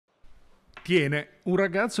Tiene, un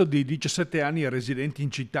ragazzo di 17 anni residente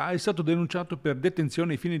in città è stato denunciato per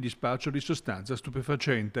detenzione ai fini di spaccio di sostanza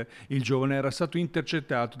stupefacente. Il giovane era stato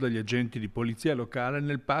intercettato dagli agenti di polizia locale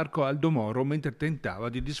nel parco Aldo Moro mentre tentava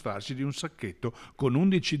di disfarsi di un sacchetto con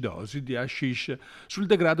 11 dosi di hashish. Sul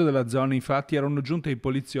degrado della zona infatti erano giunte ai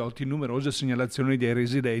poliziotti numerose segnalazioni dei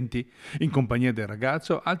residenti. In compagnia del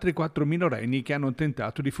ragazzo altri 4 minorenni che hanno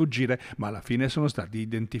tentato di fuggire ma alla fine sono stati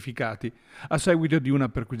identificati. A seguito di una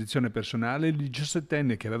perquisizione personale il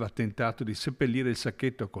 17enne che aveva tentato di seppellire il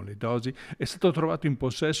sacchetto con le dosi è stato trovato in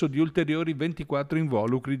possesso di ulteriori 24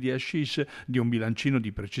 involucri di hashish, di un bilancino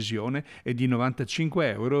di precisione e di 95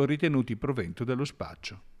 euro ritenuti provento dello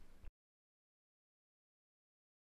spaccio.